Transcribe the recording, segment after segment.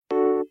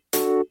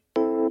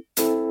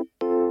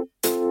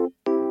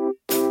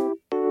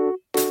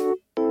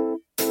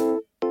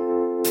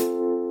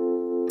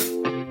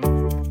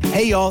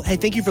Hey, y'all. Hey,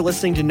 thank you for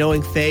listening to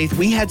Knowing Faith.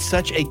 We had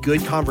such a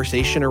good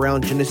conversation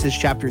around Genesis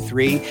chapter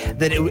 3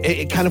 that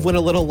it kind of went a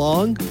little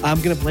long.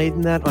 I'm going to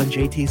blame that on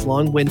JT's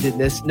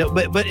long-windedness. No,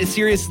 but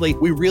seriously,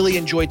 we really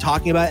enjoyed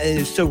talking about it, and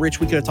it's so rich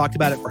we could have talked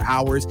about it for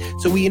hours.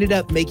 So we ended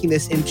up making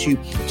this into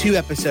 2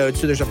 episodes.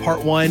 So there's a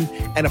part 1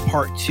 and a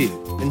part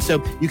 2. And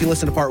so you can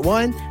listen to part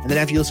 1, and then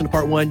after you listen to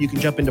part 1, you can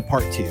jump into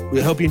part 2.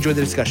 We hope you enjoyed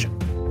the discussion.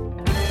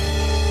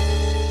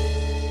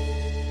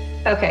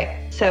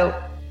 Okay, so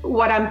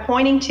what I'm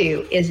pointing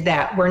to is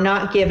that we're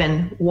not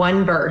given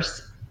one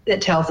verse that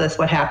tells us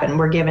what happened.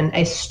 We're given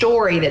a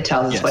story that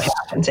tells us what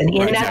happens. And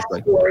in that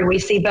story, we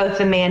see both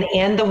the man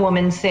and the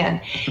woman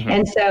sin. Mm-hmm.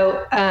 And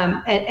so,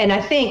 and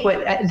I think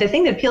the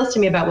thing that appeals to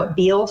me about what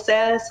Beale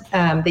says,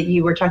 that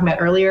you were talking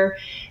about earlier,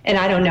 and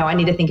I don't know, I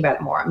need to think about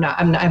it more.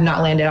 I've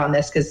not landed on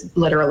this because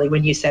literally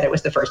when you said it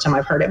was the first time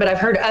I've heard it, but I've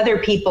heard other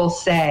people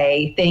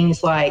say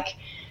things like,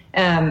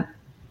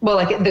 well,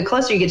 like the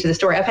closer you get to the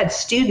story, I've had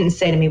students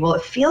say to me, well,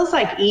 it feels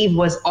like Eve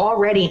was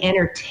already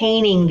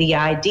entertaining the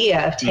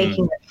idea of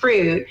taking the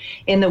fruit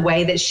in the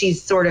way that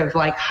she's sort of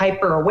like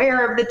hyper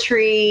aware of the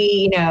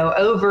tree,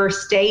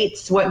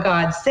 overstates what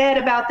God said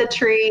about the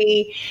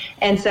tree.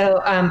 And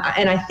so,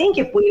 and I think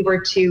if we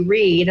were to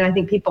read, and I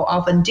think people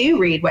often do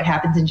read what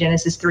happens in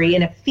Genesis 3,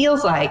 and it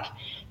feels like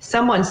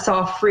someone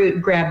saw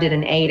fruit, grabbed it,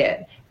 and ate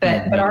it.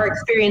 But our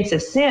experience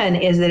of sin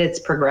is that it's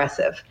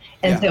progressive.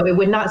 And so it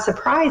would not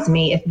surprise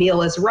me if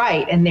Beale is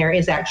right and there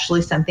is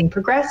actually something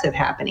progressive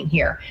happening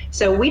here.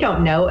 So we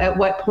don't know at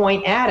what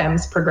point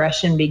Adam's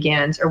progression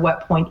begins or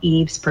what point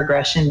Eve's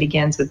progression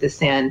begins with the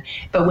sin,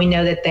 but we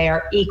know that they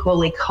are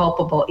equally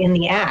culpable in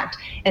the act.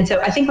 And so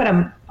I think what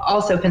I'm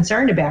also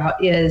concerned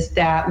about is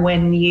that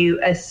when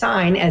you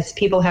assign, as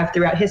people have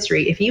throughout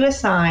history, if you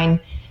assign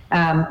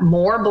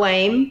more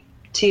blame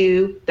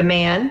to the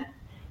man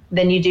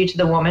than you do to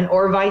the woman,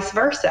 or vice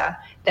versa,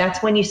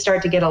 that's when you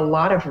start to get a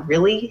lot of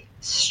really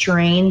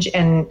strange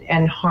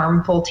and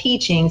harmful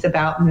teachings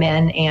about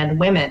men and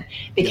women.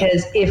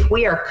 Because if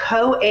we are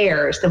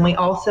co-heirs, then we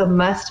also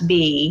must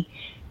be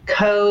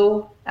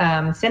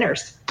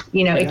co-sinners.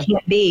 It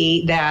can't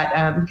be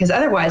that, because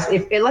otherwise,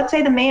 if let's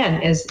say the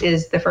man is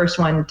the first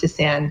one to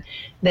sin,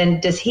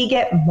 then does he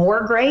get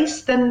more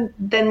grace than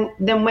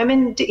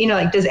women?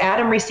 Does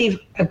Adam receive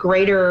a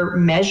greater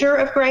measure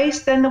of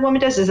grace than the woman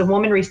does? Does a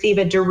woman receive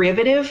a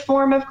derivative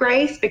form of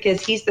grace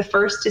because he's the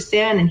first to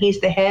sin and he's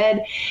the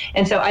head?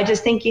 And so I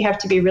just think you have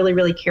to be really,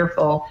 really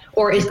careful.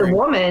 Or is the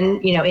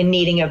woman, in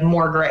needing of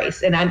more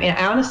grace? And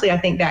honestly, I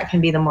think that can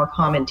be the more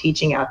common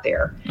teaching out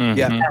there.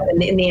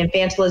 Mm-hmm. In the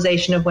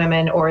infantilization of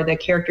women or the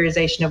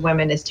characterization of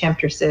women as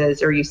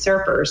temptresses or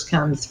usurpers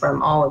comes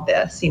from all of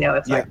this.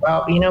 It's like,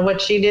 well, what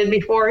she did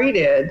before he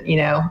did,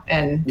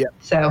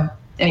 so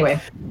anyway.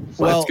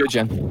 Well, that's good,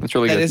 Jen. That's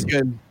really good. That is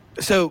good.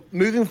 So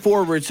moving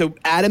forward, so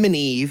Adam and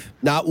Eve,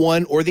 not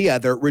one or the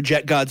other,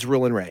 reject God's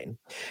rule and reign.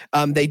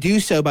 They do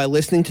so by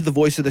listening to the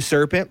voice of the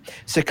serpent,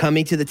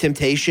 succumbing to the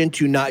temptation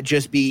to not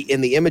just be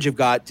in the image of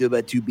God,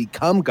 but to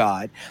become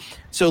God.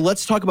 So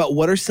let's talk about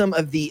what are some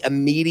of the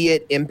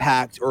immediate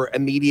impact or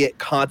immediate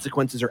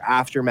consequences or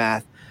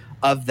aftermath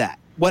of that.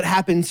 What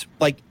happens,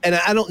 and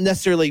I don't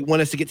necessarily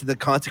want us to get to the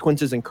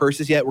consequences and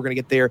curses yet. We're going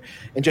to get there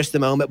in just a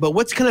moment. But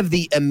what's kind of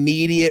the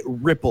immediate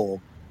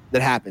ripple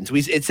that happens?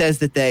 It says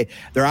that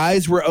their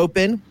eyes were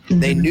open. Mm-hmm.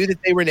 They knew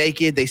that they were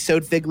naked. They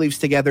sewed fig leaves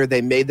together.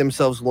 They made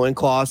themselves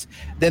loincloths.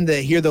 Then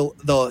they hear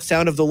the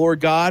sound of the Lord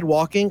God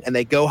walking, and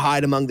they go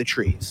hide among the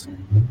trees.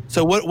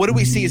 So what do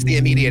we see as the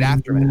immediate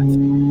aftermath?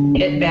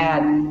 It's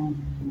bad.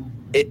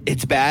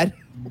 It's bad?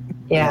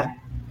 Yeah.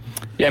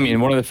 Yeah,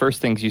 one of the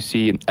first things you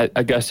see,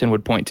 Augustine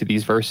would point to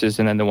these verses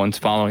and then the ones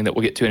following that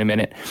we'll get to in a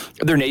minute,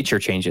 their nature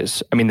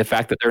changes. The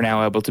fact that they're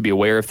now able to be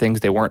aware of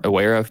things they weren't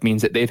aware of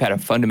means that they've had a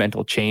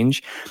fundamental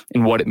change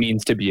in what it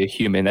means to be a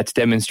human. That's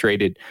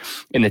demonstrated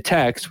in the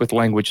text with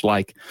language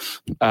like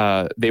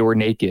they were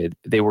naked,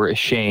 they were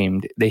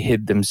ashamed, they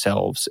hid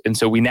themselves. And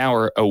so we now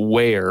are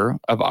aware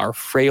of our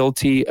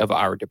frailty, of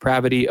our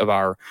depravity, of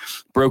our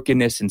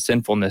brokenness and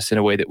sinfulness in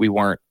a way that we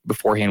weren't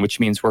beforehand, which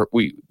means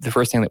the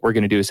first thing that we're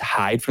going to do is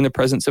hide from the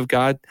presence of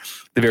God,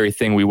 the very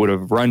thing we would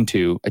have run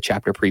to a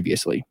chapter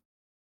previously.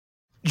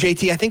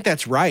 JT, I think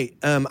that's right.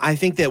 I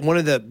think that one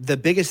of the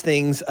biggest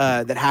things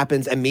that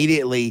happens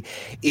immediately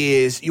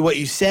is what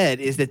you said,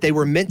 is that they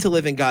were meant to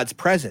live in God's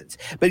presence.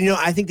 But,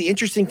 I think the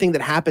interesting thing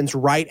that happens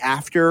right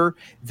after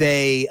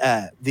the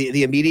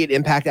immediate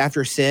impact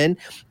after sin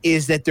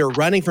is that they're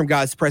running from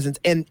God's presence.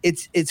 And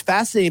it's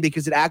fascinating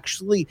because it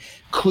actually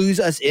clues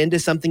us into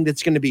something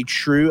that's going to be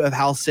true of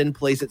how sin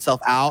plays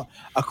itself out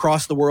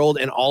across the world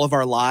and all of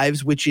our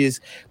lives, which is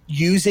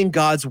using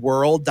God's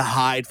world to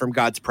hide from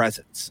God's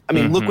presence.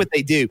 Look what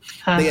they do.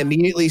 They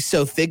immediately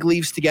sew fig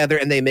leaves together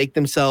and they make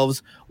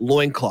themselves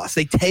loincloths.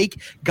 They take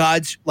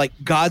God's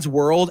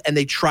world and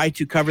they try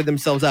to cover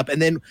themselves up.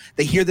 And then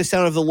they hear the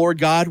sound of the Lord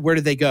God. Where do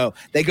they go?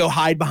 They go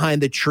hide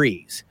behind the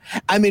trees.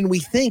 We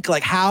think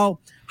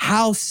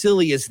how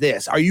silly is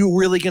this? Are you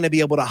really going to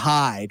be able to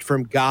hide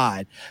from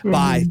God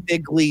by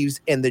fig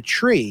leaves and the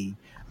tree?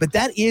 But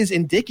that is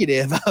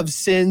indicative of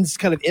sin's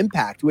kind of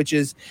impact, which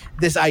is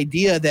this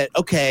idea that,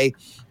 okay,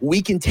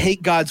 we can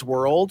take God's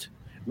world,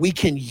 we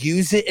can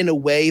use it in a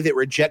way that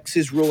rejects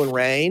his rule and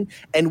reign,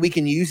 and we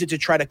can use it to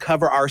try to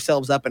cover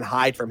ourselves up and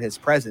hide from his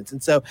presence.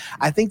 And so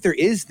I think there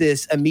is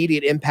this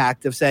immediate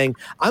impact of saying,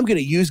 I'm going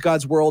to use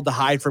God's world to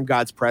hide from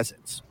God's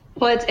presence.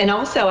 Well, and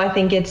also I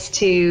think it's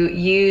to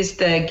use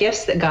the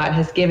gifts that God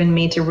has given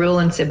me to rule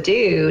and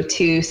subdue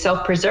to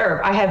self-preserve.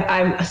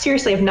 I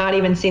seriously have not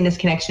even seen this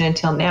connection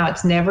until now.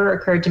 It's never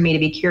occurred to me to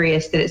be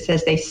curious that it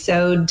says they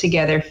sewed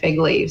together fig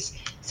leaves.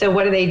 So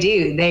what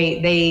do?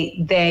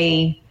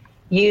 They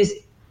use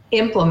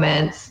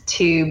implements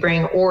to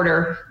bring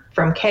order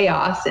from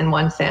chaos in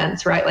one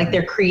sense, right? Like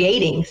they're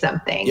creating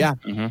something. Yeah.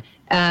 Mm-hmm.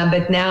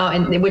 But now,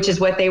 and which is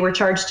what they were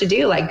charged to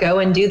do, like go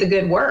and do the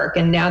good work.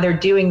 And now they're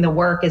doing the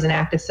work as an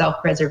act of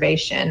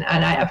self-preservation.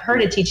 And I've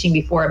heard a teaching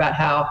before about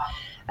how,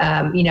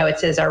 it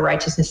says our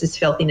righteousness is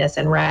filthiness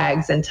and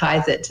rags, and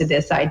ties it to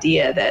this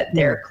idea that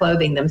they're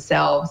clothing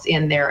themselves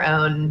in their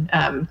own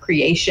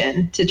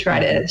creation to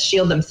try to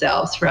shield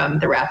themselves from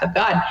the wrath of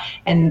God.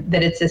 And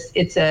that it's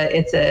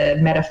a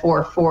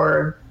metaphor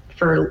for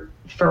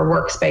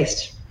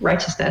works-based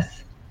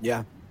righteousness.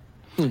 Yeah.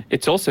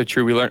 It's also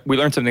true. We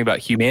learned something about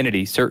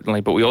humanity,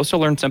 certainly, but we also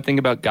learned something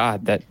about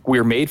God, that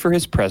we're made for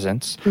his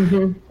presence.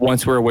 Mm-hmm.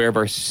 Once we're aware of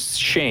our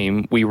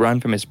shame, we run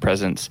from his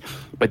presence,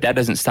 but that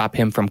doesn't stop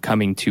him from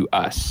coming to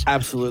us.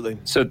 Absolutely.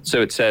 So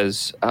it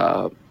says,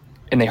 and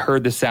they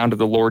heard the sound of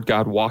the Lord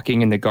God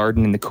walking in the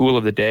garden in the cool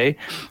of the day.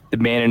 The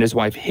man and his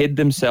wife hid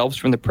themselves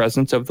from the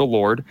presence of the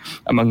Lord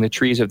among the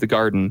trees of the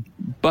garden.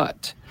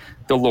 But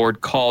the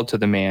Lord called to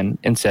the man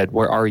and said,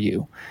 "Where are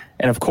you?"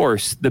 And of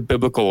course, the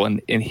biblical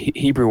and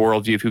Hebrew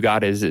worldview of who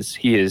God is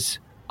he is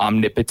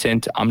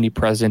omnipotent,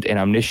 omnipresent, and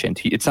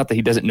omniscient. It's not that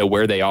he doesn't know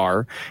where they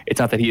are. It's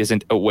not that he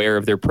isn't aware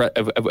of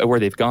of where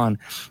they've gone,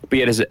 but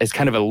yet as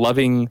kind of a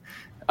loving,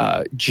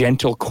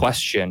 gentle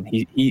question.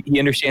 He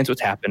understands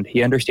what's happened.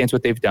 He understands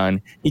what they've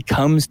done. He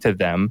comes to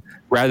them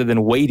rather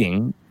than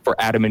waiting for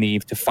Adam and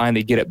Eve to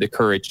finally get up the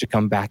courage to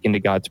come back into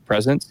God's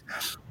presence.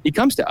 He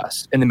comes to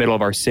us in the middle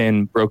of our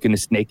sin,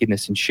 brokenness,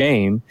 nakedness, and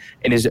shame,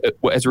 and as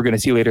we're going to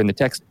see later in the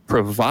text,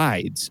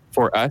 provides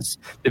for us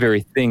the very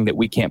thing that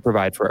we can't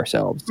provide for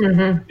ourselves,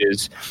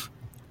 is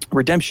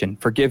redemption,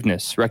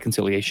 forgiveness,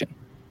 reconciliation.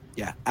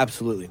 Yeah,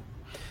 absolutely.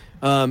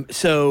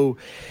 So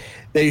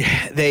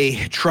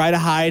they try to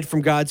hide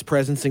from God's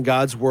presence in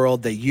God's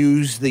world. They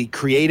use the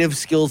creative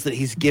skills that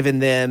he's given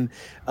them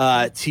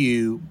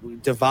to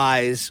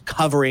devise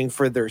covering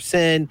for their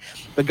sin,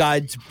 but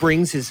God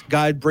brings his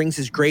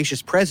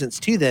gracious presence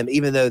to them,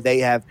 even though they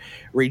have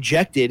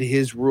rejected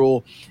his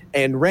rule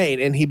and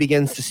reign. And he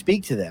begins to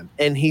speak to them,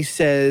 and he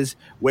says,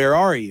 "Where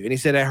are you?" And he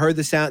said, "I heard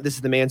the sound." This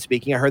is the man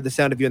speaking. "I heard the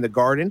sound of you in the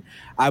garden.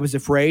 I was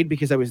afraid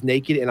because I was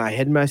naked and I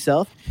hid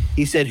myself."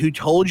 He said, "Who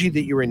told you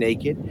that you were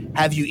naked?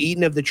 Have you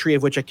eaten of the tree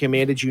of which I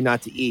commanded you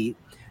not to eat?"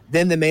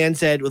 Then the man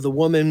said, "Well, the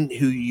woman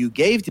who you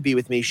gave to be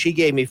with me, she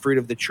gave me fruit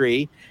of the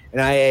tree,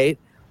 and I ate."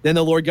 Then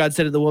the Lord God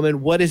said to the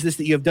woman, "What is this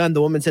that you have done?"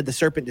 The woman said, "The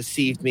serpent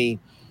deceived me,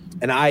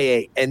 and I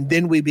ate." And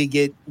then we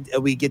get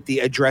the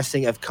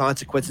addressing of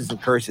consequences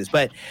and curses.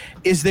 But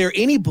is there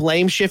any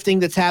blame shifting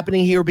that's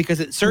happening here?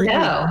 Because it certainly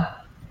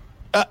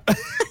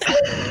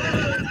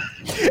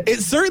it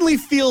certainly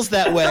feels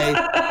that way.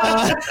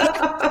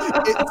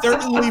 It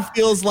certainly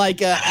feels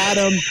like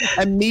Adam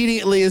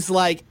immediately is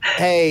like,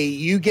 "Hey,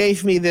 you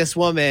gave me this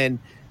woman.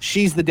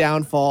 She's the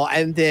downfall."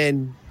 And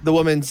then the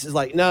woman's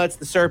like, "No, it's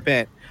the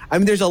serpent." I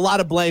mean, there's a lot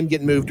of blame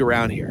getting moved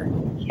around here.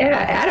 Yeah,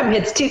 Adam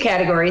hits two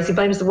categories. He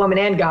blames the woman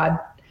and God.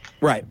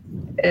 Right.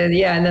 And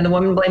then the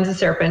woman blames the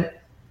serpent.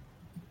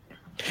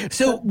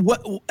 So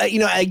what,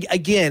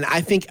 again,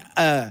 I think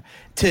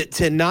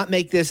to not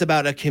make this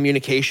about a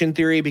communication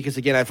theory, because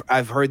again,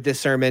 I've heard this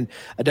sermon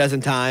a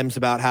dozen times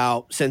about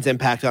how sin's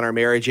impact on our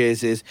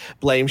marriages is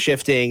blame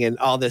shifting and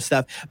all this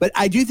stuff. But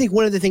I do think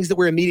one of the things that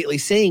we're immediately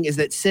seeing is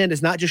that sin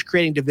is not just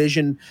creating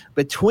division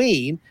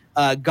between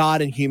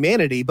God and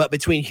humanity, but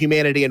between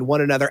humanity and one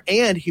another,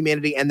 and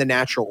humanity and the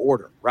natural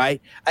order,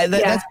 right?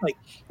 That's like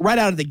right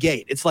out of the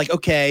gate. It's like,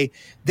 okay,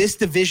 this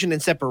division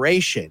and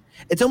separation,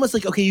 it's almost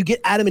like, okay, you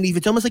get Adam and Eve,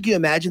 it's almost like you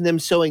imagine them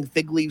sewing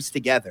fig leaves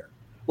together.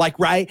 Like,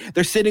 right?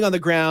 They're sitting on the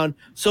ground,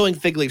 sewing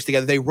fig leaves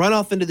together. They run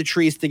off into the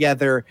trees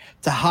together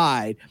to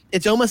hide.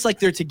 It's almost like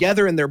they're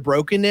together in their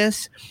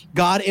brokenness.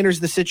 God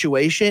enters the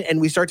situation, and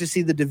we start to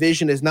see the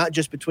division is not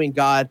just between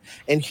God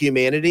and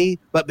humanity,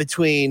 but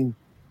between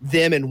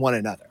them and one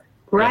another.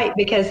 Right,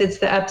 because it's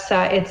the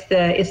upside,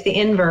 it's the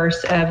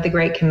inverse of the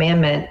great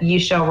commandment. You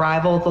shall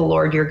rival the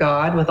Lord your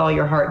God with all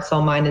your heart,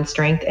 soul, mind, and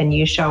strength, and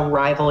you shall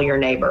rival your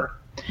neighbor.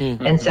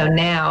 Mm-hmm. And so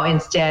now,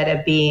 instead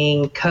of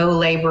being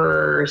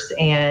co-laborers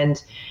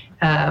and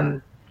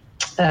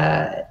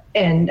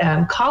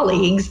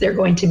colleagues, they're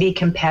going to be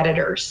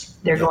competitors.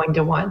 They're going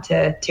to want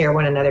to tear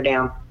one another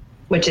down,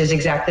 which is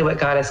exactly what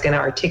God is going to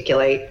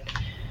articulate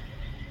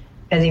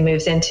as he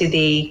moves into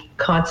the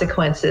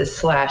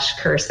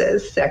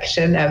consequences/curses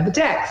section of the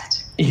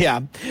text.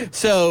 Yeah.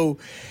 So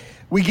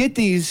we get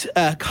these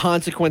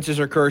consequences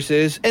or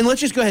curses, and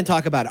let's just go ahead and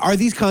talk about it. Are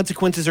these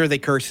consequences or are they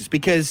curses?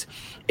 Because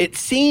it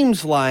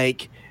seems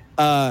like,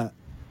 it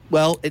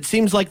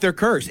seems like they're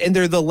cursed, and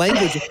they're the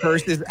language of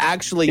curse is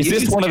actually. Is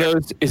this one of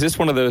those? Is this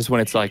one of those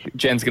when it's like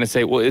Jen's going to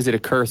say, "Well, is it a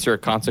curse or a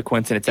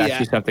consequence?" And it's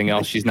actually something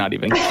else. She's not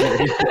even. Oh,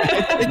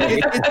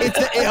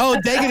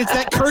 dang it! It's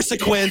that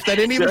consequence. I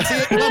didn't even see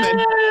it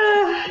coming.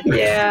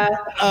 Yeah.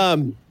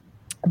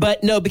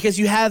 But no, because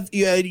you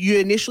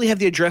initially have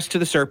the address to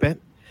the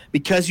serpent.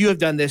 Because you have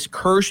done this,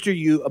 cursed are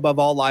you above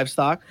all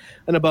livestock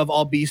and above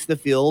all beasts of the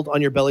field. On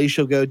your belly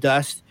shall go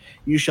dust.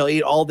 You shall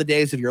eat all the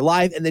days of your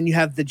life. And then you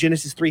have the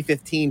Genesis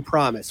 3:15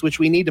 promise, which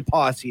we need to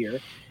pause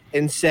here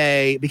and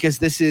say, because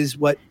this is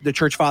what the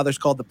church fathers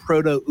called the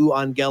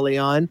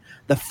proto-euangelion,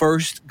 the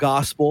first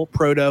gospel,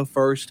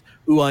 first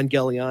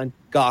euangelion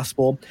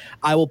gospel.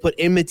 I will put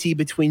enmity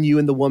between you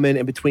and the woman,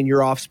 and between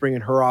your offspring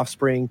and her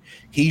offspring.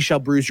 He shall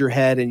bruise your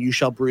head, and you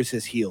shall bruise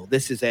his heel.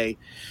 This is a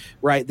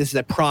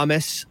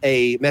promise,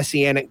 a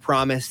messianic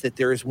promise that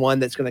there is one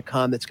that's going to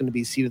come, that's going to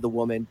be the seed of the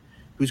woman,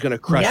 who's going to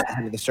crush the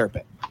head of the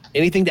serpent.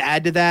 Anything to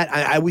add to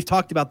that? We've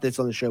talked about this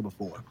on the show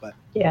before, but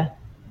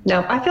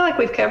no, I feel like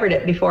we've covered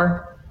it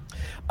before.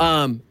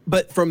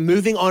 But from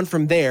moving on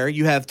from there,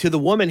 you have to the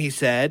woman, he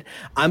said,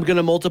 I'm going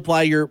to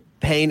multiply your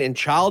pain in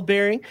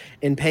childbearing.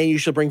 In pain you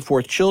shall bring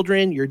forth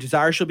children. Your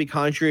desire shall be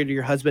contrary to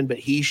your husband, but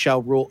he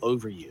shall rule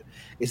over you.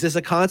 Is this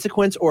a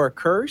consequence or a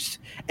curse?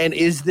 And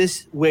is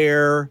this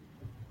where,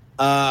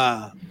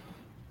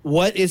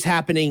 what is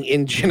happening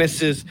in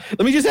Genesis?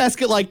 Let me just ask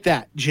it like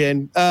that,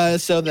 Jen,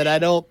 so that I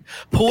don't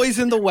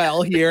poison the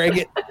well here and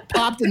get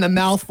popped in the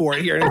mouth for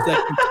it here in a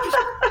second.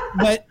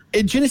 But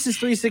in Genesis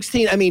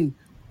 3:16, I mean,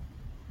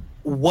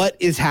 what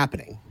is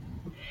happening?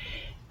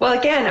 Well,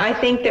 again, I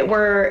think that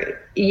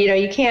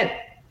you can't,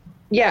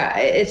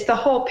 it's the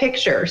whole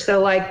picture.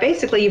 So like,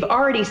 basically you've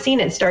already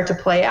seen it start to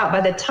play out. By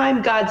the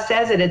time God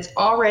says it, it's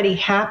already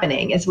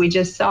happening, as we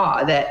just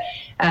saw that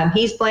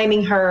he's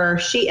blaming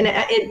her.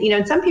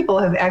 And some people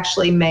have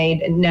actually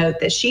made a note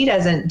that she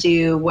doesn't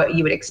do what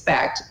you would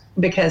expect,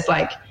 because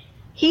like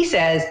he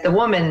says, the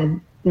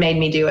woman made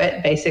me do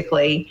it,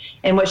 basically.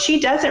 And what she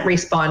doesn't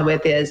respond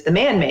with is the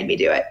man made me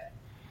do it.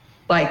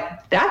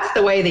 Like, that's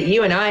the way that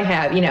you and I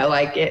have,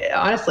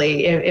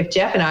 honestly, if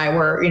Jeff and I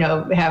were,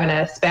 having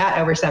a spat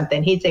over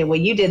something, he'd say, well,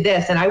 you did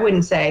this. And I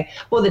wouldn't say,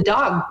 well, the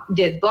dog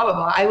did blah, blah,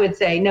 blah. I would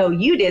say, no,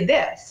 you did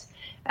this.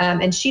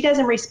 And she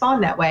doesn't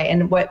respond that way.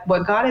 And what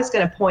God is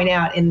going to point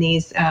out in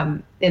these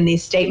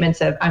statements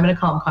of, I'm going to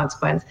call them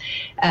consequence,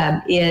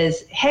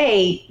 is,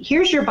 hey,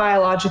 here's your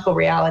biological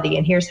reality,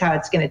 and here's how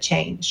it's going to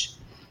change.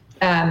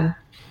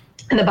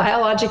 And the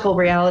biological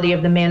reality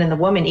of the man and the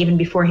woman, even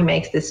before he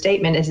makes this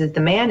statement, is that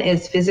the man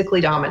is physically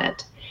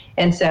dominant.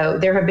 And so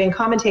there have been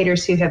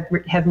commentators who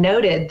have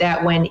noted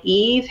that when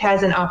Eve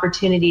has an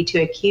opportunity to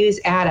accuse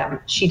Adam,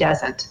 she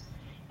doesn't.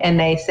 And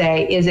they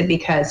say, is it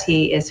because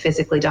he is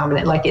physically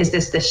dominant? Like, is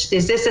this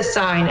a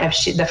sign of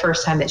the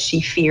first time that she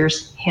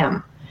fears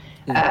him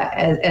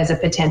as a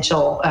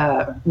potential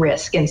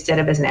risk instead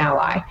of as an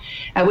ally?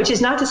 Which is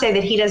not to say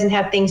that he doesn't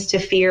have things to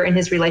fear in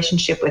his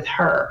relationship with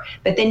her.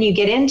 But then you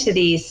get into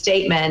these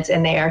statements,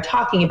 and they are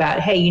talking about,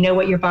 hey, you know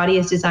what your body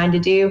is designed to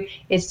do?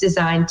 It's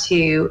designed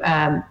to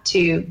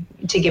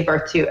give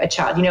birth to a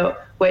child. You know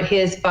what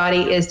his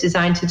body is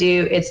designed to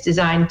do? It's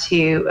designed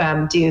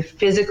to do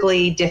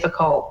physically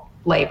difficult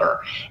labor.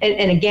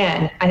 And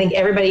again, I think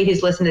everybody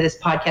who's listened to this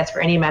podcast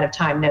for any amount of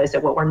time knows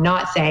that what we're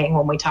not saying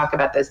when we talk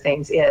about those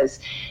things is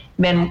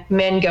men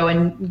go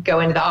into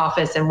the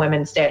office and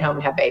women stay at home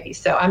and have babies.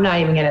 So I'm not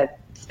even going to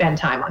spend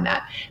time on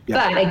that.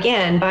 Yeah. But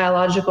again,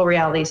 biological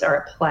realities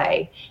are at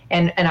play.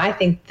 And I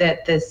think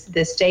that this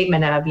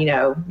statement of,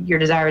 your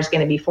desire is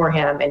going to be for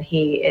him and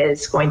he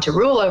is going to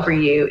rule over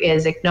you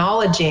is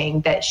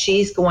acknowledging that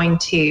she's going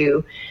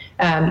to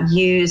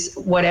use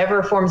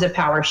whatever forms of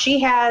power she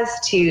has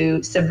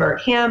to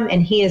subvert him,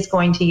 and he is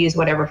going to use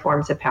whatever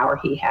forms of power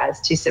he has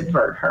to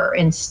subvert her,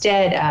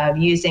 instead of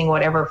using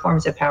whatever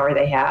forms of power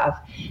they have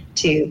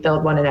to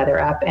build one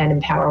another up and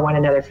empower one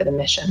another for the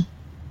mission.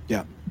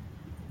 Yeah.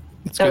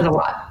 That was a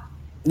lot.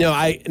 No,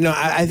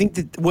 I think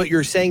that what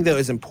you're saying, though,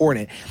 is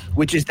important,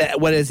 which is that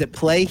what is at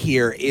play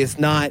here is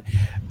not,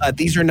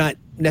 these are not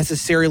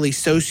necessarily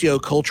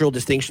socio-cultural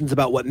distinctions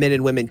about what men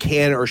and women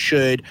can or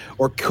should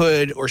or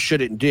could or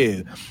shouldn't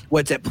do.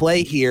 What's at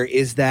play here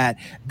is that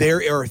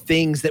there are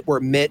things that were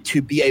meant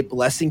to be a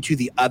blessing to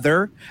the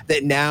other,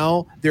 that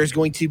now there's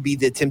going to be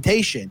the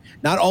temptation,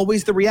 not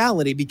always the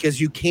reality, because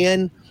you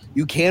can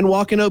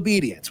walk in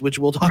obedience, which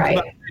we'll talk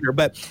about later,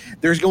 but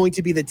there's going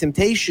to be the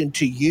temptation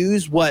to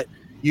use what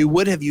you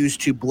would have used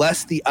to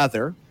bless the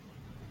other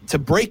to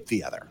break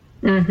the other.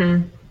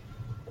 Mm-hmm.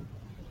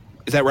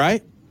 Is that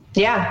right?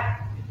 Yeah.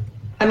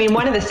 I mean,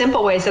 one of the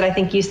simple ways that I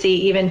think you see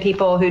even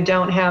people who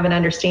don't have an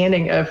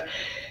understanding of,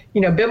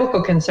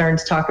 biblical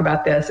concerns talk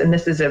about this, and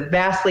this is a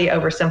vastly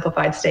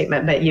oversimplified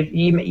statement, but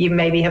you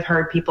maybe have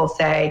heard people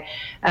say,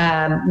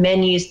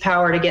 men use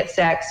power to get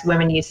sex,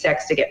 women use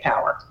sex to get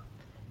power.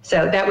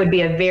 So that would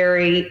be a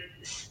very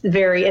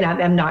very, and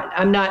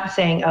I'm not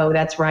saying, oh,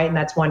 that's right and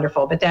that's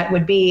wonderful, but that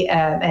would be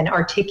an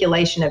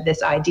articulation of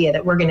this idea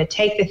that we're going to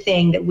take the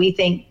thing that we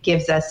think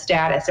gives us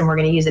status and we're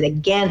going to use it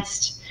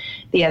against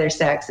the other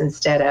sex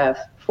instead of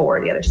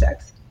for the other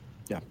sex.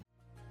 Yeah.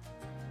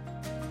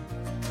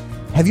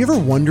 Have you ever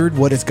wondered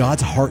what is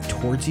God's heart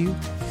towards you?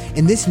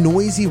 In this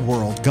noisy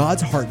world,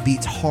 God's heart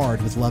beats hard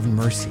with love and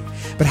mercy.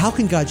 But how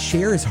can God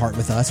share his heart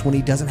with us when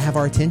he doesn't have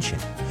our attention?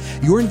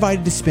 You're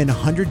invited to spend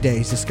 100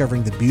 days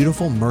discovering the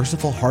beautiful,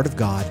 merciful heart of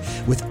God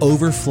with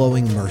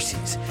Overflowing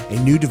Mercies, a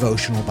new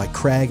devotional by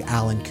Craig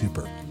Allen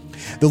Cooper.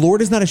 The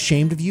Lord is not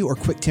ashamed of you or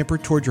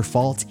quick-tempered toward your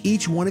faults.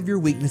 Each one of your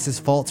weaknesses,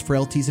 faults,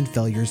 frailties, and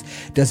failures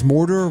does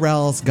more to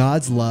arouse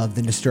God's love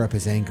than to stir up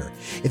his anger.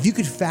 If you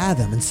could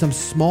fathom in some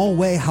small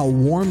way how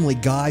warmly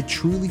God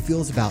truly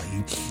feels about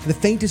you, the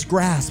faintest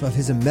grasp of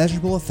his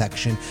immeasurable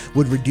affection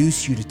would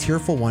reduce you to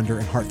tearful wonder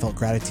and heartfelt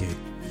gratitude.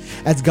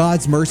 As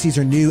God's mercies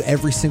are new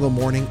every single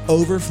morning,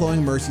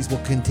 Overflowing Mercies will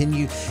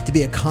continue to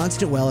be a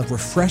constant well of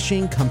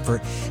refreshing comfort,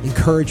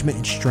 encouragement,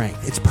 and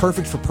strength. It's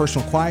perfect for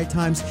personal quiet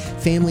times,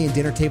 family and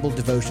dinner table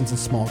devotions, and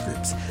small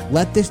groups.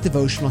 Let this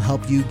devotional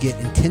help you get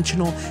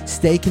intentional,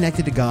 stay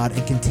connected to God,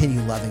 and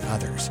continue loving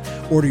others.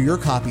 Order your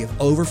copy of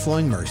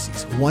Overflowing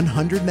Mercies,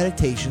 100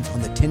 Meditations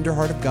on the Tender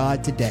Heart of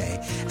God today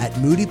at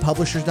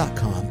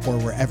moodypublishers.com or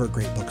wherever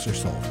great books are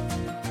sold.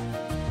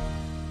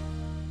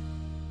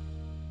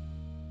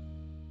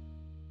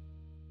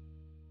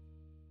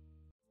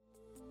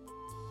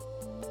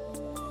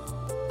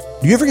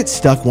 Do you ever get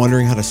stuck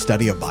wondering how to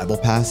study a Bible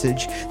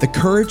passage? The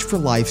Courage for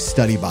Life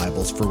Study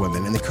Bibles for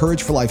women and the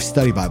Courage for Life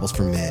Study Bibles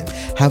for men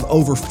have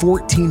over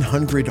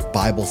 1,400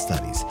 Bible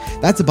studies.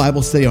 That's a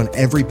Bible study on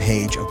every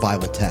page of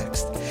Bible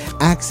text.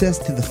 Access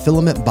to the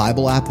Filament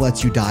Bible app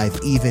lets you dive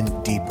even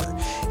deeper.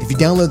 If you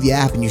download the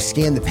app and you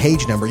scan the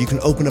page number, you can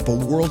open up a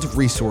world of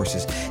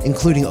resources,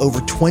 including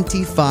over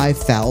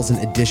 25,000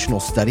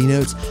 additional study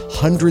notes,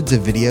 hundreds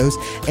of videos,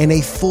 and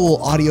a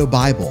full audio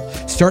Bible.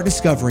 Start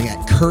discovering at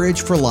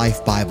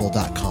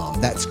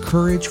CourageForLifeBible.com. That's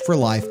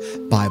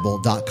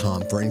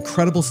CourageForLifeBible.com for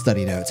incredible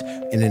study notes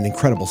and an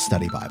incredible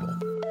study Bible.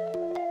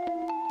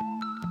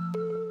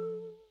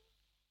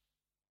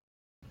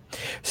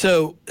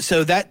 So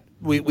that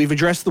we've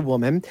addressed the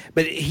woman,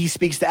 but he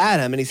speaks to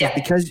Adam and he says,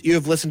 because you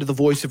have listened to the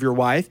voice of your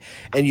wife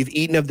and you've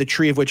eaten of the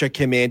tree of which I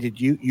commanded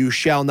you, you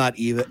shall not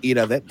eat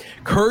of it.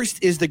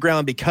 Cursed is the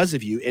ground because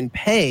of you. In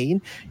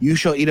pain, you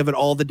shall eat of it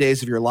all the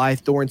days of your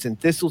life. Thorns and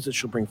thistles it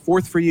shall bring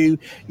forth for you.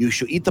 You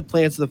shall eat the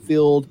plants of the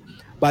field.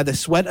 By the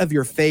sweat of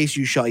your face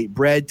you shall eat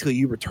bread till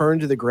you return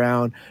to the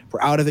ground, for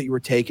out of it you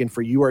were taken,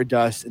 for you are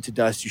dust, and to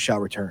dust you shall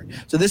return.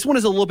 So this one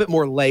is a little bit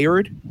more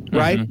layered,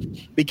 right?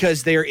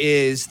 Because there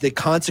is the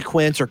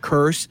consequence or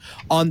curse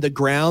on the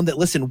ground that,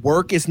 listen,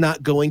 work is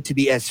not going to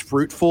be as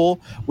fruitful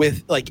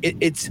with, like,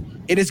 it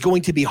is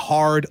going to be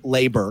hard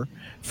labor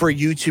for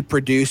you to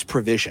produce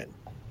provision.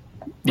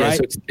 Yeah, right?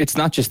 so it's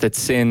not just that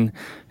sin.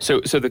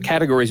 So the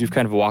categories we've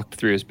kind of walked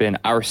through has been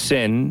our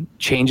sin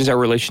changes our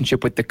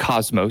relationship with the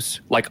cosmos,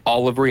 like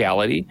all of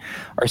reality.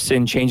 Our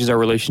sin changes our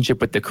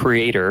relationship with the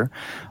Creator.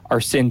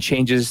 Our sin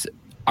changes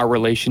our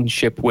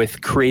relationship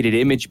with created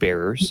image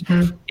bearers.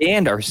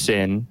 And our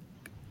sin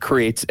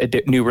creates a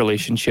new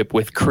relationship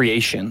with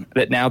creation,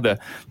 that now the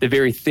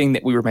very thing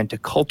that we were meant to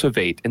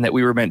cultivate and that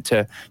we were meant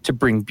to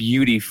bring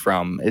beauty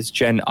from, as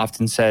Jen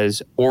often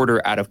says,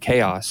 order out of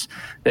chaos,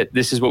 that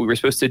this is what we were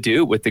supposed to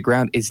do with the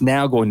ground, is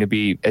now going to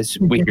be, as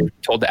we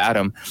told to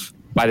Adam,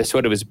 by the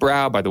sweat of his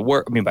brow, by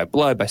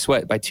blood, by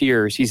sweat, by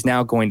tears, he's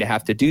now going to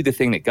have to do the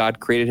thing that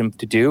God created him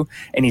to do,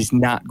 and he's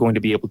not going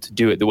to be able to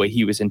do it the way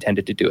he was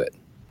intended to do it.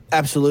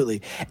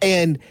 Absolutely.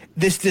 And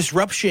this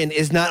disruption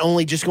is not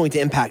only just going to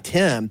impact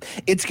him,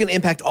 it's going to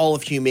impact all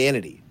of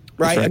humanity,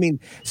 right? I mean,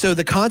 so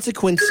the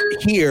consequence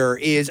here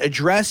is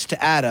addressed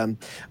to Adam,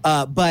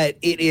 but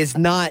it is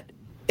not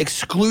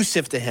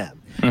exclusive to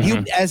him.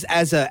 You,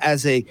 as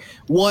a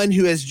one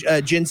who, as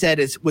Jen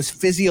said, was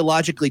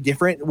physiologically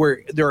different,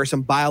 where there are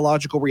some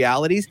biological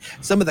realities.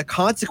 Some of the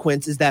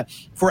consequences that,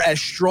 for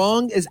as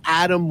strong as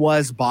Adam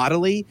was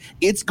bodily,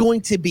 it's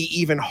going to be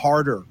even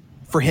harder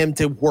for him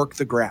to work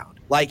the ground.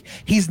 Like,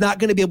 he's not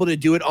going to be able to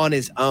do it on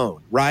his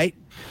own, right?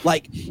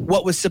 Like,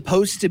 what was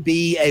supposed to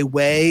be a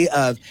way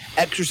of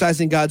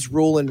exercising God's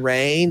rule and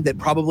reign that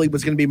probably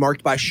was going to be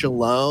marked by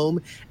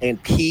shalom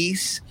and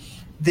peace,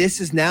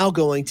 this is now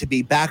going to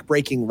be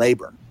backbreaking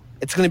labor.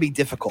 It's going to be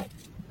difficult.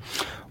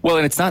 Well,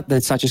 and it's not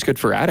just good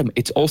for Adam.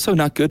 It's also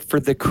not good for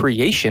the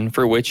creation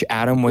for which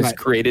Adam was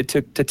created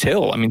to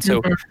till. I mean,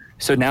 so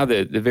now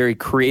the very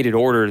created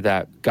order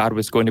that God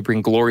was going to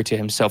bring glory to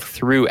himself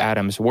through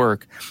Adam's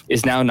work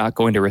is now not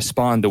going to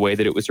respond the way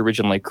that it was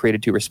originally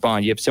created to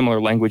respond. You have similar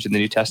language in the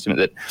New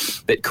Testament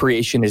that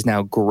creation is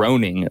now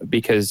groaning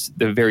because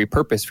the very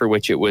purpose for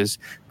which it was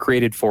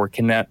created for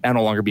can now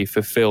no longer be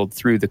fulfilled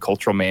through the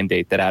cultural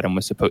mandate that Adam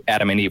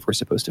and Eve were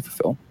supposed to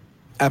fulfill.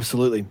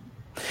 Absolutely.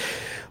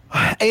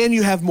 And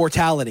you have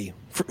mortality.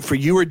 For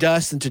you are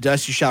dust, and to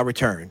dust you shall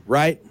return,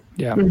 right?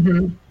 Yeah.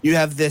 Mm-hmm. You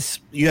have this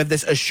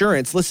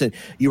assurance. Listen,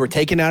 you were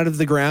taken out of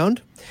the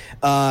ground,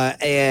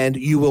 and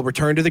you will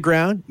return to the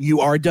ground.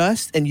 You are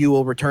dust, and you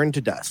will return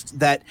to dust.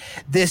 That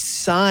this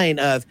sign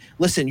of,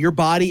 listen, your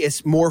body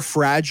is more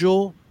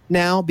fragile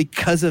now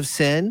because of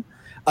sin.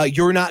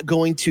 You're not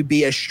going to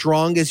be as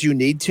strong as you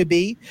need to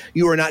be.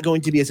 You are not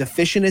going to be as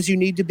efficient as you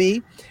need to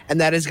be. And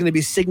that is going to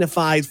be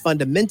signified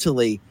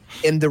fundamentally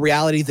in the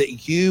reality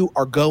that you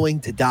are going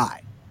to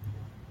die.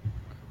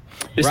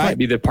 This might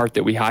be the part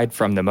that we hide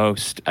from the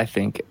most, I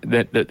think.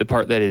 The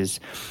part that is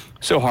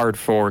so hard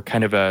for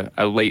kind of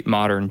a late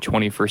modern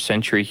 21st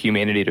century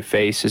humanity to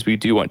face is we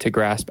do want to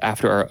grasp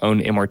after our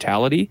own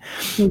immortality,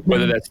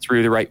 whether that's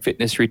through the right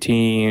fitness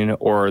routine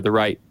or the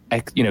right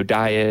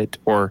diet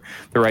or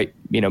the right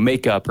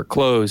makeup or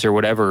clothes or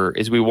whatever.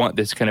 Is we want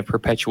this kind of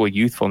perpetual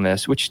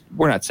youthfulness, which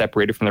we're not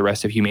separated from the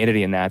rest of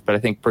humanity in that, but I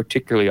think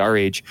particularly our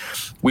age,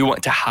 we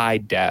want to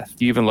hide death.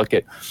 You even look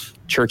at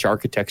church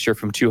architecture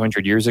from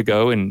 200 years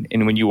ago, and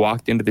when you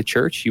walked into the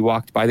church, you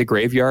walked by the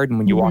graveyard, and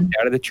when you walked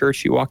out of the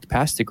church, you walked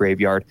past the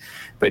graveyard.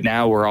 But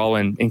now we're all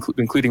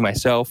including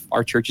myself,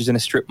 our church is in a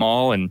strip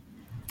mall and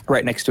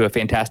right next to a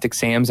fantastic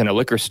Sam's and a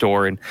liquor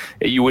store, and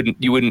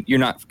you're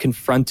not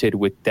confronted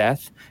with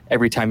death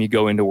every time you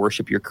go in to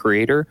worship your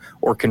Creator,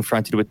 or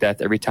confronted with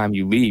death every time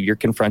you leave. You're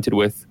confronted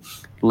with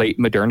late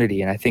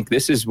modernity, and I think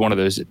this is one of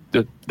those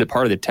the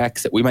part of the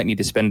text that we might need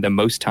to spend the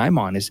most time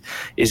on is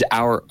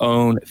our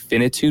own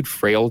finitude,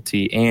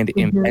 frailty, and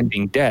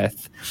impending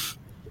death,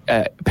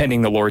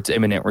 pending the Lord's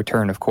imminent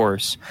return, of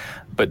course.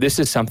 But this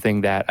is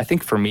something that I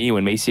think for me,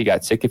 when Macy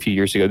got sick a few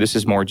years ago, this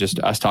is more just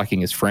us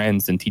talking as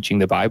friends than teaching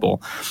the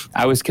Bible.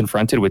 I was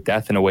confronted with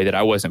death in a way that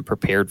I wasn't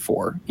prepared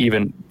for,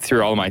 even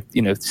through all my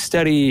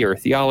study or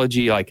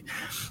theology. Like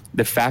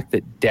the fact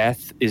that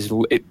death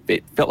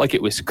it felt like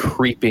it was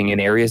creeping in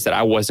areas that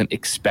I wasn't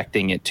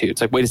expecting it to.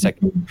 It's like, wait a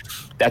second,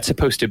 that's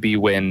supposed to be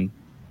when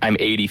I'm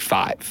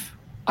 85.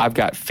 I've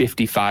got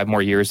 55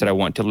 more years that I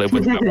want to live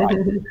with my wife,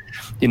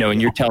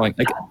 and you're telling,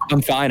 like,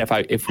 I'm fine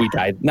if we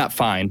died, not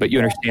fine, but you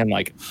understand,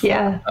 like,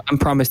 I'm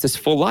promised this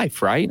full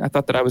life, right? I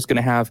thought that I was going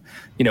to have,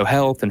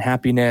 health and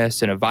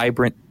happiness and a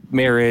vibrant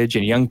marriage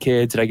and young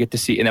kids that I get to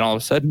see. And then all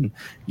of a sudden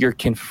you're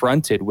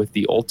confronted with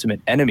the ultimate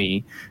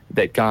enemy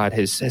that God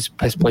has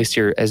placed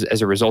here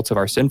as a result of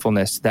our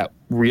sinfulness. That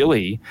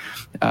really,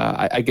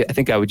 I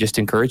think I would just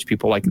encourage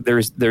people, like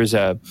there's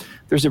a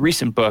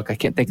recent book, I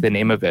can't think of the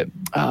name of it,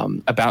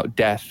 about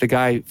death. The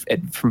guy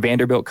from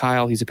Vanderbilt,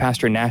 Kyle, he's a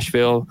pastor in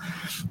Nashville.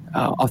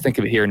 I'll think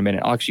of it here in a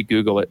minute. I'll actually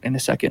Google it in a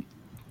second.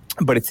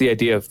 But it's the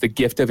idea of the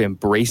gift of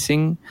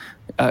embracing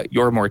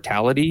your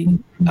mortality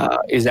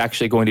is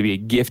actually going to be a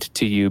gift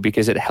to you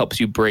because it helps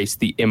you embrace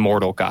the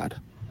immortal God.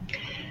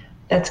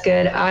 That's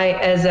good. I,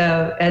 as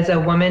a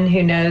woman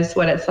who knows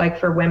what it's like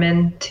for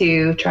women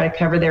to try to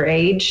cover their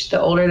age,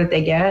 the older that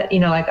they get,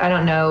 I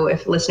don't know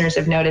if listeners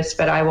have noticed,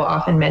 but I will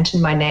often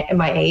mention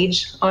my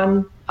age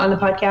on the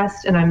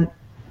podcast, and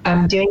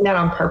I'm doing that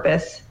on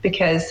purpose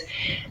because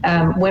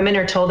women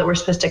are told that we're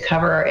supposed to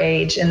cover our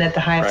age, and that the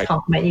highest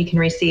compliment you can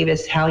receive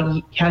is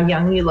how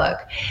young you look.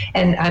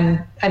 And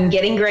I'm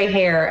getting gray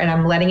hair and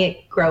I'm letting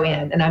it grow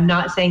in. And I'm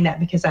not saying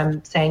that because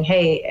I'm saying,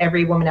 hey,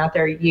 every woman out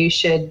there, you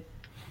should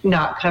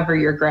not cover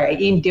your gray.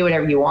 You can do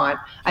whatever you want.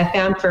 I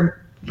found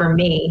for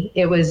me,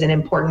 it was an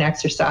important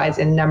exercise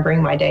in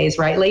numbering my days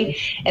rightly.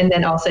 And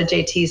then also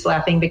JT's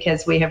laughing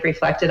because we have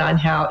reflected on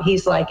how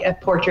he's like a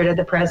portrait of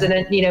the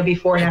president,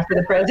 before and after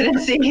the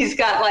presidency. He's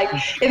got, like,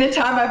 in the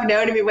time I've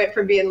known him, he went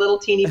from being little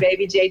teeny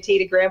baby JT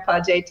to grandpa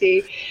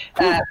JT.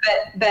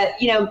 But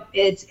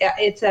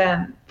it's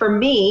for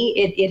me,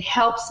 it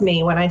helps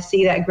me when I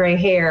see that gray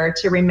hair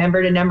to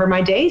remember to number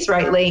my days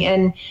rightly.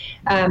 And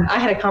I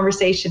had a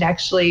conversation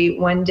actually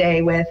one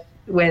day with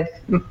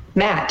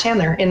Matt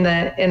Chandler in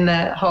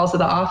the halls of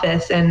the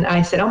office, and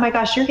I said, "Oh my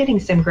gosh, you're getting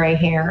some gray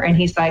hair," and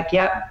he's like,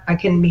 "Yep, I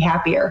couldn't be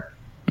happier."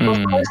 Well,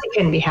 of course he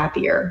couldn't be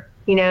happier.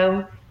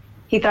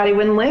 He thought he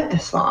wouldn't live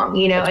this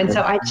long. And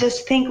so I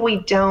just think we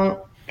don't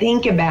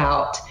think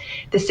about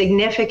the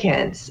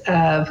significance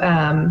of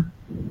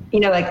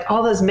like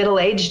all those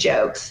middle-age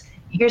jokes.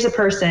 Here's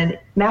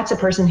Matt's a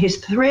person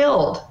who's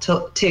thrilled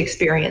to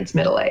experience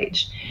middle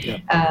age. Yeah.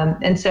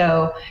 And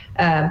so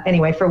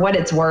anyway, for what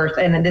it's worth,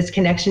 and this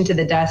connection to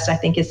the dust, I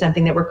think, is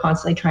something that we're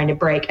constantly trying to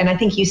break. And I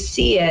think you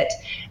see it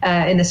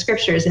in the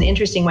scriptures. An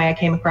interesting way I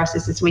came across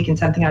this week, and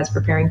something I was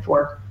preparing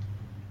for,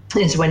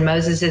 is when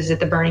Moses is at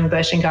the burning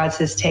bush and God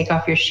says, "Take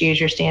off your shoes,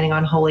 you're standing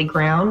on holy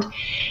ground."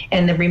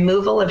 And the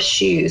removal of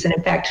shoes, and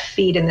in fact,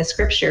 feet in the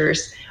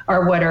scriptures,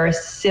 are what are a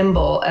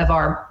symbol of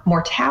our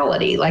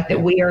mortality, like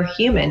that we are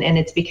human. And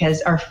it's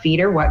because our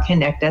feet are what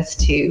connect us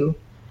to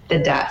the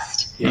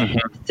dust. Mm-hmm.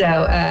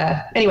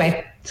 So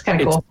anyway, it's kind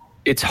of cool.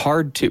 It's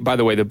hard to, by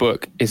the way, the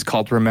book is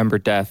called Remember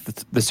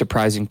Death, The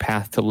Surprising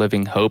Path to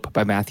Living Hope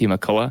by Matthew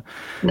McCullough.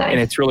 Nice. And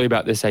it's really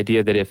about this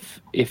idea that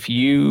if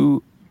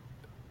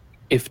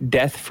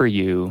death for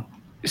you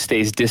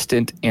stays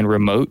distant and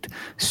remote,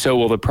 so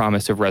will the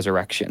promise of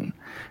resurrection.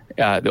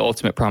 the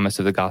ultimate promise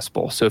of the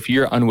gospel. So if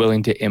you're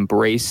unwilling to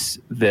embrace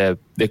the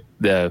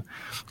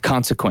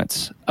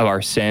consequence of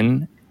our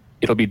sin,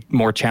 it'll be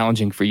more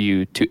challenging for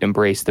you to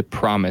embrace the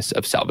promise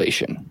of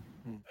salvation.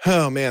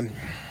 Oh man,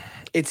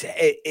 it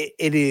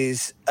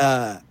is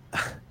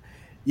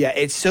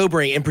it's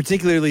sobering, and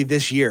particularly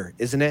this year,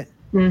 isn't it?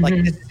 Mm-hmm.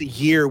 Like this is a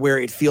year where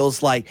it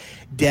feels like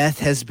death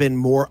has been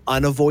more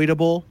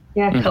unavoidable.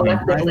 Yeah,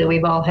 collectively,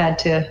 we've all had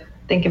to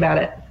think about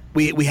it.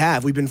 We've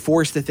been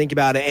forced to think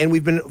about it, and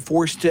we've been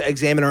forced to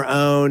examine our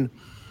own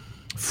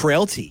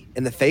frailty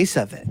in the face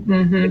of it.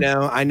 Mm-hmm. You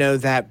know, I know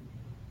that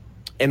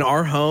in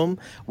our home,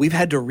 we've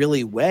had to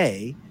really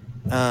weigh,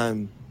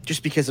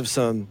 just because of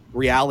some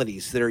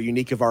realities that are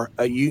unique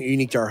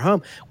to our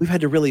home. We've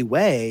had to really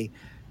weigh,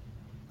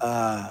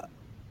 what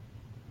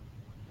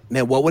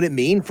would it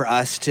mean for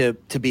us to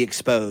be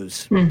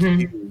exposed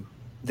to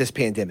this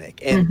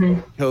pandemic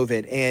and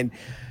COVID? And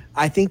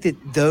I think that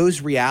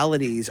those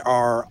realities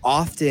are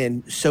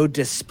often so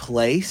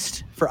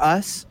displaced for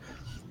us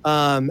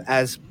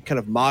as kind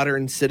of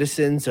modern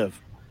citizens of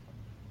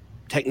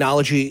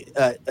technologically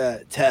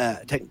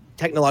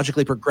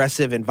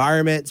progressive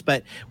environments,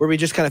 but where we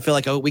just kind of feel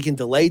like, we can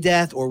delay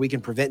death or we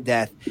can prevent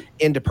death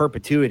into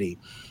perpetuity.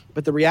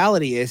 But the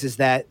reality is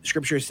that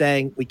Scripture is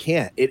saying we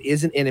can't. It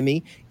is an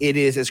enemy. It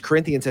is, as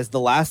Corinthians says,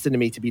 the last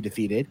enemy to be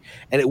defeated,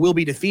 and it will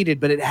be defeated,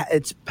 but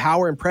its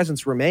power and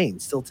presence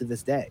remains still to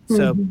this day.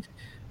 So,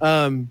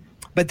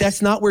 but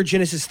that's not where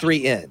Genesis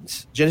 3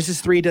 ends.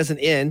 Genesis 3 doesn't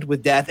end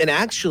with death, and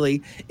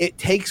actually it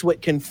takes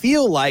what can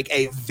feel like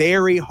a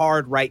very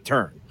hard right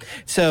turn.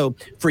 So,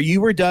 for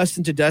you were dust,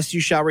 and to dust you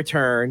shall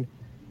return.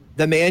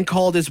 The man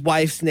called his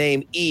wife's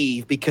name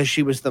Eve because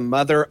she was the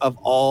mother of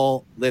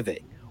all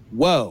living.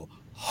 Whoa.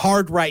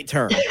 Hard right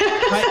turn.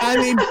 Right? I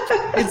mean,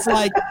 it's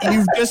like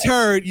you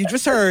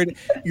just heard,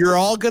 you're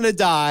all going to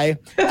die.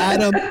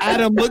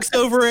 Adam looks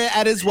over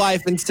at his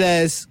wife and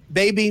says,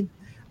 baby,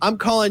 I'm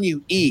calling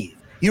you Eve.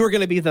 You are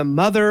going to be the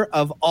mother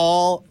of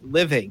all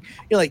living.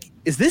 You're like,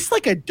 is this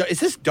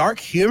dark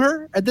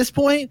humor at this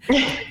point?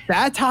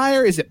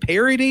 Satire? Is it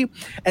parody?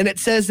 And it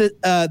says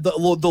that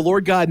the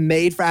Lord God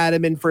made for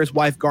Adam and for his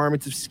wife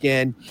garments of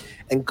skin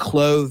and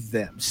clothed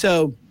them.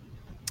 So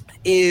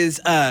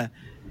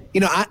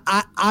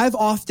I've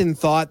often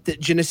thought that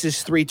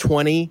Genesis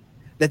 3:20,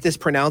 that this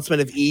pronouncement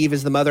of Eve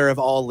as the mother of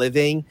all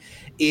living,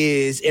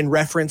 is in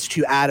reference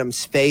to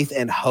Adam's faith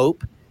and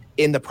hope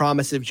in the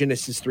promise of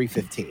Genesis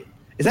 3:15.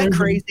 Is that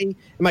crazy?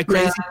 Am I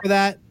crazy for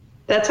that?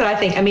 That's what I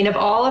think. I mean, of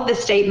all of the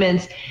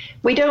statements,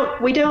 we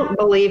don't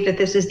believe that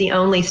this is the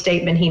only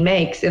statement he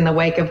makes in the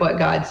wake of what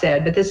God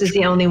said, but this is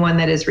the only one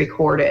that is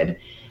recorded.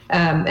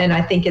 And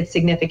I think it's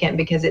significant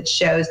because it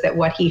shows that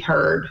what he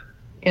heard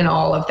in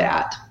all of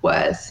that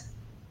was,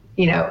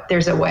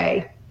 there's a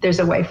way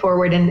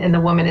forward, and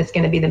the woman is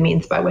going to be the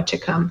means by which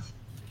it comes.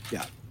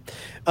 Yeah.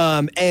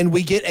 And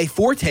we get a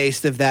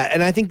foretaste of that.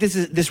 And I think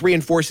this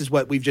reinforces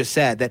what we've just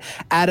said, that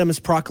Adam's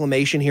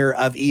proclamation here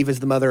of Eve as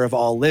the mother of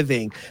all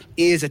living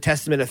is a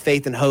testament of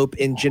faith and hope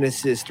in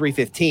Genesis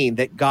 3:15,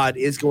 that God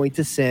is going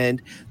to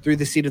send through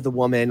the seed of the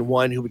woman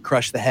one who would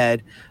crush the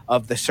head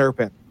of the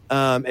serpent,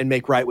 and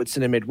make right what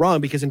sin had made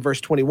wrong. Because in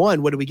verse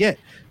 21, what do we get?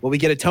 Well, we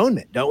get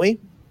atonement, don't we?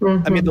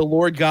 I mean, the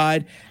Lord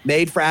God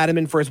made for Adam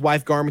and for his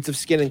wife garments of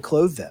skin and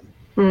clothed them.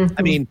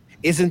 I mean,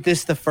 isn't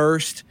this the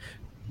first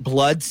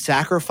blood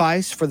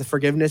sacrifice for the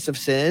forgiveness of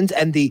sins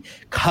and the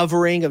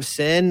covering of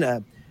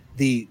sin,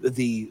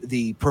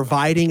 the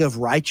providing of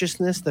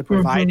righteousness, the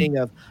providing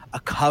of a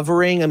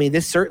covering? I mean,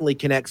 this certainly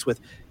connects with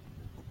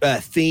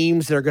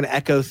themes that are going to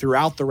echo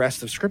throughout the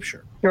rest of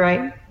Scripture.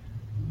 Right.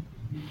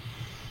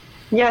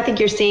 Yeah, I think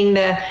you're seeing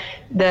the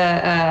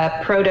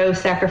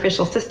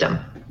proto-sacrificial system.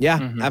 Yeah,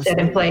 absolutely. Set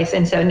in place.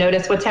 And so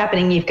notice what's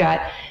happening. You've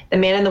got the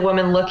man and the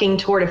woman looking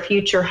toward a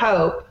future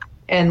hope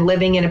and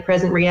living in a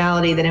present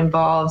reality that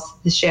involves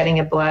the shedding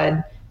of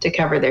blood to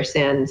cover their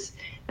sins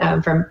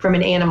from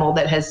an animal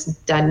that has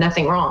done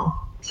nothing wrong.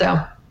 So,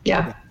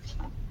 yeah.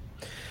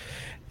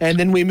 And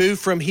then we move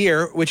from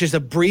here, which is a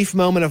brief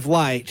moment of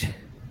light,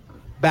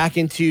 back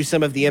into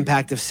some of the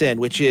impact of sin,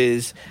 which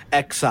is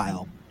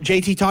exile.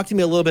 JT, talk to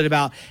me a little bit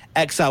about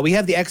exile. We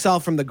have the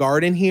exile from the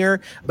garden here,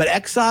 but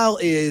exile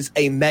is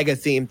a mega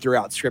theme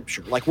throughout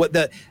Scripture. Like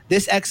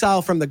this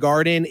exile from the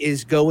garden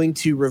is going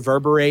to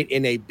reverberate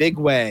in a big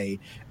way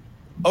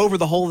over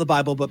the whole of the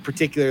Bible, but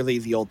particularly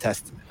the Old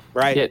Testament,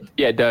 right?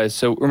 Yeah, it does.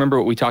 So remember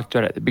what we talked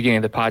about at the beginning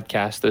of the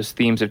podcast, those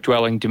themes of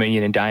dwelling,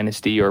 dominion, and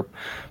dynasty, or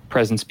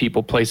presence,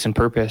 people, place, and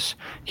purpose.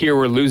 Here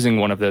we're losing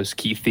one of those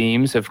key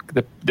themes of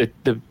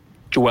the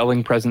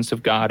dwelling presence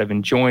of God, of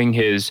enjoying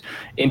his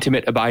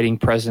intimate abiding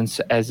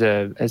presence as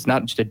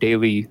not just a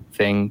daily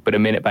thing, but a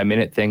minute by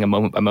minute thing, a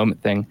moment by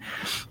moment thing.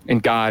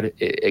 And God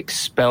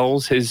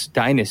expels his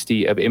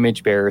dynasty of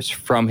image bearers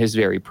from his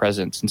very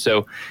presence. And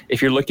so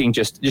if you're looking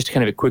just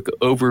kind of a quick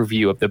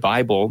overview of the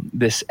Bible,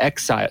 this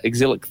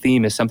exilic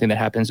theme is something that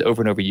happens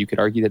over and over. You could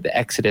argue that the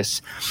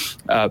Exodus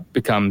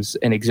becomes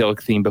an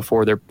exilic theme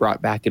before they're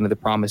brought back into the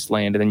promised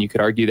land. And then you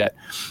could argue that,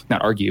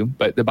 not argue,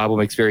 but the Bible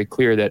makes very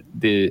clear that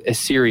the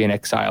Assyrian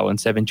exile in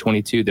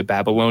 722. The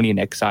Babylonian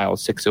exile,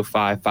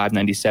 605,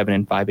 597,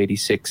 and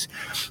 586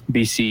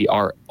 BC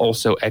are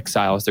also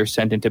exiles. They're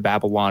sent into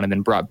Babylon and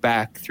then brought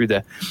back through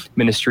the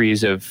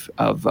ministries of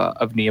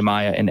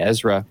Nehemiah and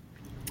Ezra.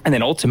 And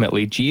then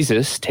ultimately,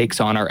 Jesus takes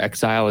on our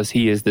exile as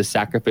he is the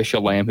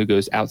sacrificial lamb who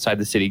goes outside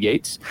the city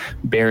gates,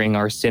 bearing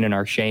our sin and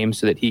our shame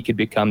so that he could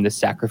become the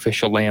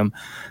sacrificial lamb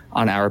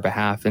on our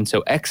behalf. And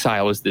so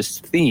exile is this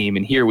theme.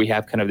 And here we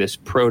have kind of this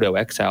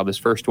proto-exile, this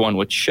first one,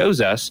 which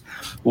shows us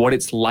what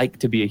it's like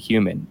to be a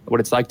human. What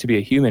it's like to be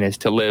a human is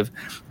to live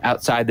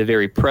outside the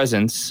very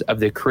presence of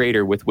the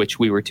creator with which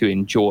we were to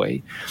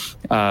enjoy.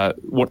 The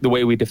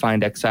way we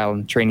defined exile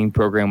in the training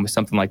program was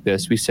something like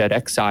this. We said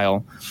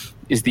exile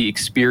is the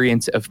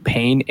experience of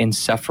pain and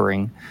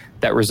suffering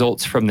that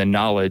results from the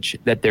knowledge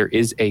that there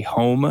is a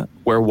home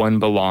where one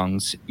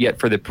belongs, yet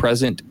for the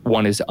present,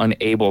 one is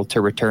unable to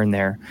return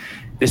there.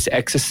 This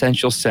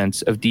existential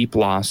sense of deep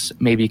loss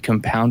may be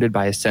compounded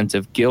by a sense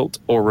of guilt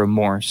or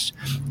remorse,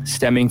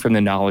 stemming from the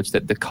knowledge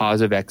that the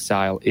cause of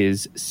exile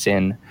is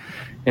sin.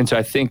 And so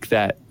I think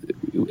that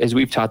as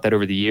we've taught that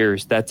over the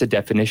years, that's a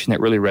definition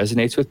that really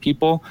resonates with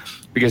people,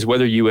 because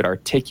whether you would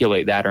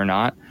articulate that or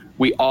not,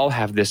 we all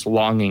have this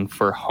longing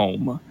for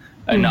home,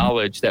 a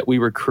knowledge that we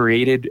were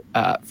created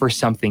for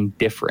something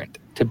different,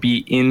 to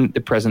be in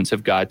the presence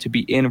of God, to be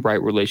in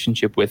right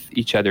relationship with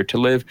each other, to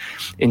live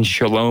in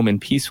shalom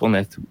and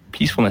peacefulness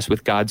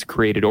with God's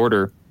created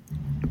order.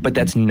 But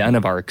that's none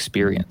of our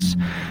experience.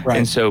 Right.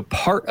 And so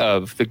part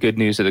of the good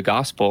news of the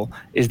gospel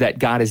is that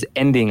God is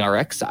ending our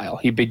exile.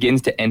 He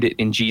begins to end it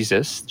in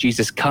Jesus.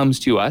 Jesus comes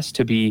to us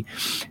to be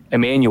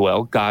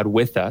Emmanuel, God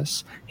with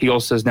us. He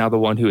also is now the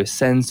one who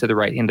ascends to the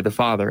right hand of the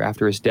Father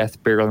after his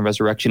death, burial, and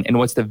resurrection. And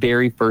what's the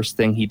very first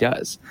thing he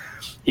does?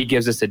 He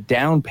gives us a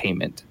down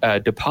payment, a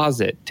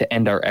deposit to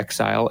end our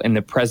exile in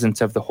the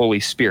presence of the Holy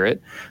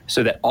Spirit,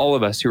 so that all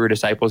of us who are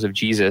disciples of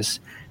Jesus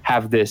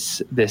have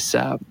this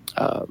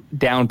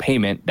down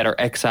payment that our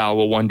exile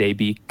will one day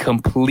be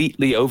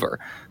completely over.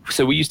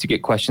 So we used to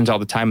get questions all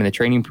the time in the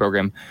training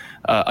program,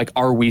 like,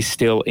 are we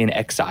still in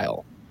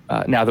exile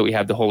now that we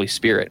have the Holy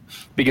Spirit?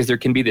 Because there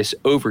can be this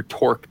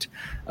over-torqued,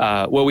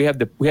 we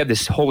have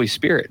this Holy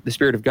Spirit, the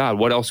Spirit of God.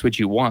 What else would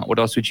you want? What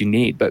else would you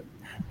need? But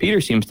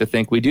Peter seems to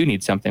think we do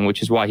need something,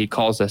 which is why he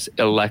calls us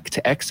elect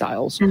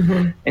exiles.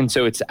 Mm-hmm. And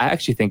so I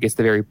actually think it's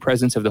the very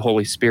presence of the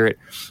Holy Spirit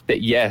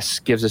that, yes,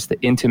 gives us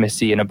the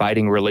intimacy and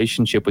abiding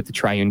relationship with the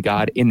triune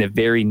God in the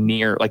very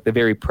near, like the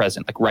very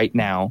present, like right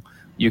now,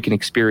 you can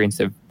experience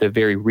the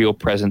very real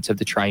presence of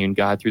the triune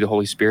God through the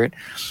Holy Spirit.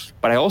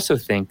 But I also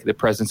think the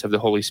presence of the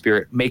Holy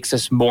Spirit makes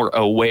us more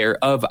aware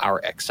of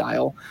our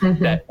exile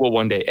that will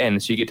one day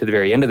end. So you get to the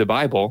very end of the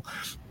Bible,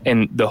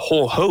 and the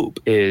whole hope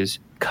is,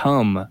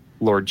 come,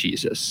 Lord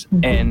Jesus,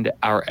 end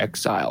our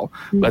exile.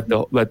 Let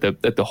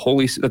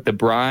the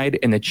bride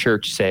and the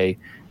church say,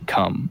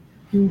 come.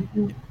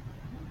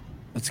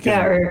 That's good.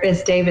 Yeah, or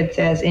as David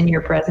says, in your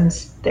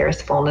presence there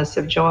is fullness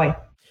of joy.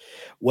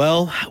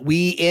 Well,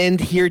 we end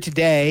here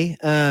today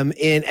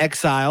in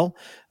exile,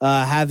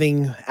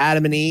 having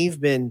Adam and Eve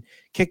been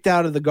kicked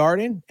out of the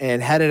garden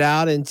and headed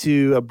out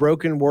into a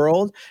broken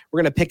world.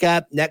 We're going to pick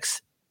up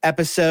next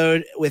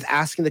episode with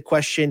asking the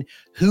question,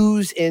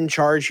 who's in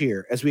charge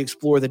here, as we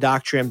explore the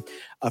doctrine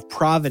of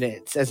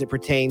providence as it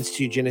pertains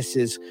to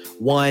Genesis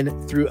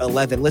 1 through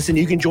 11. Listen,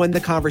 you can join the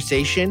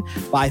conversation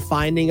by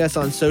finding us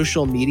on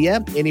social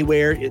media,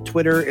 anywhere,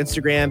 Twitter,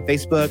 Instagram,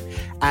 Facebook,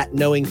 at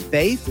Knowing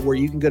Faith, or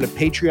you can go to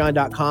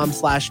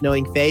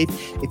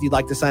patreon.com/knowingfaith if you'd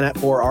like to sign up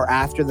for our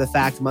After the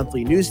Fact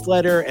monthly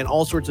newsletter and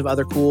all sorts of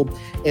other cool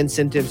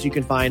incentives you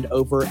can find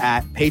over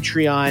at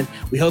Patreon.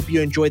 We hope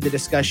you enjoyed the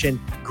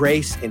discussion.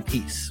 Grace and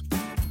peace.